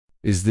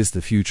Is this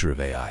the future of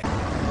AI?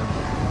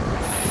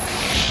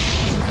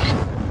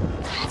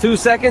 2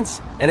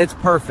 seconds, and it's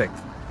perfect.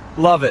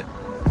 Love it.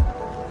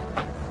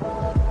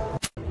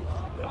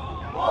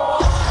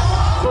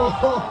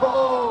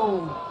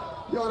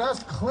 Oh, yo,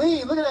 that's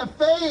clean. Look at that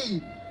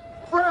fade.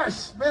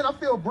 Fresh. Man, I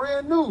feel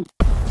brand new.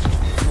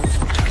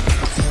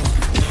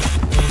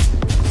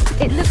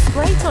 It looks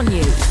great on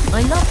you.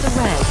 I love the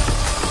red.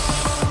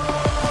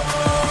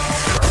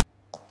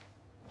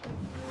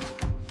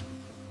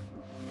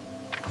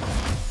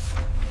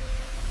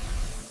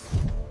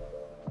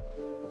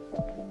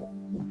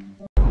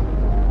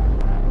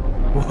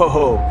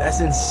 Whoa,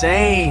 that's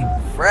insane.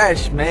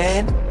 Fresh,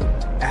 man.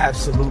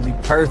 Absolutely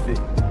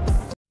perfect.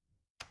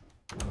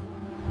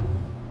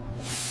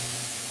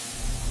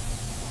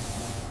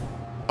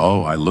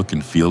 Oh, I look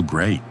and feel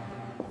great.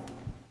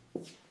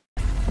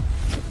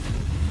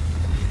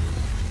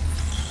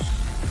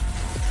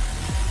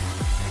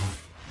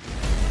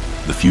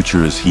 The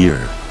future is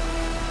here.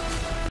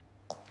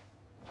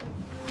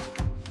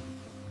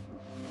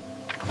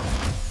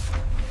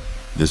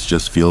 This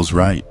just feels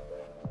right.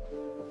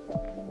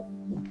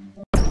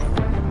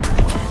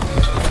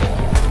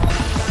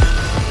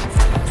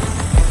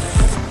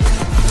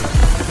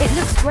 It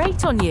looks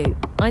great on you.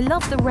 I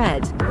love the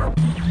red.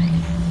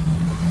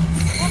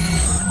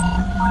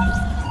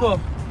 Whoa.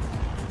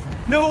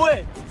 No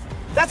way.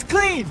 That's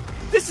clean.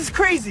 This is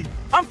crazy.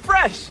 I'm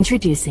fresh.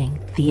 Introducing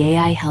the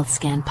AI Health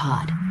Scan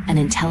Pod, an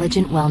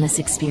intelligent wellness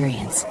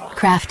experience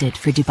crafted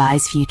for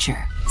Dubai's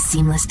future.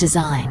 Seamless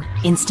design,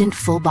 instant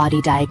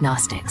full-body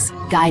diagnostics,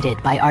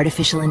 guided by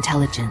artificial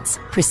intelligence,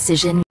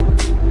 precision.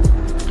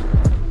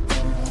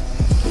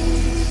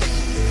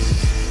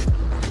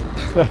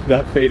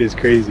 That fade is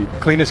crazy.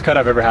 Cleanest cut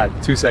I've ever had.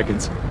 2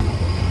 seconds.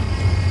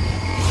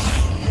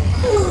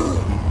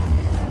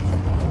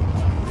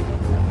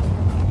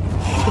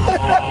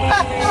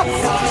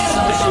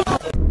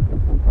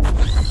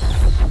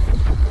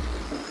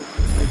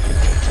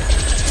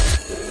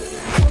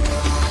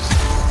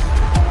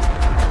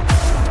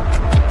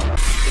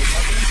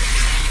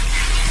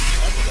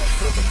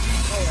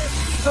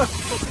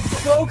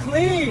 So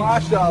clean.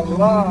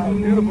 MashaAllah.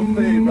 Beautiful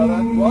fade,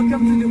 brother.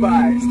 Welcome to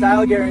Dubai.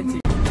 Style guarantee.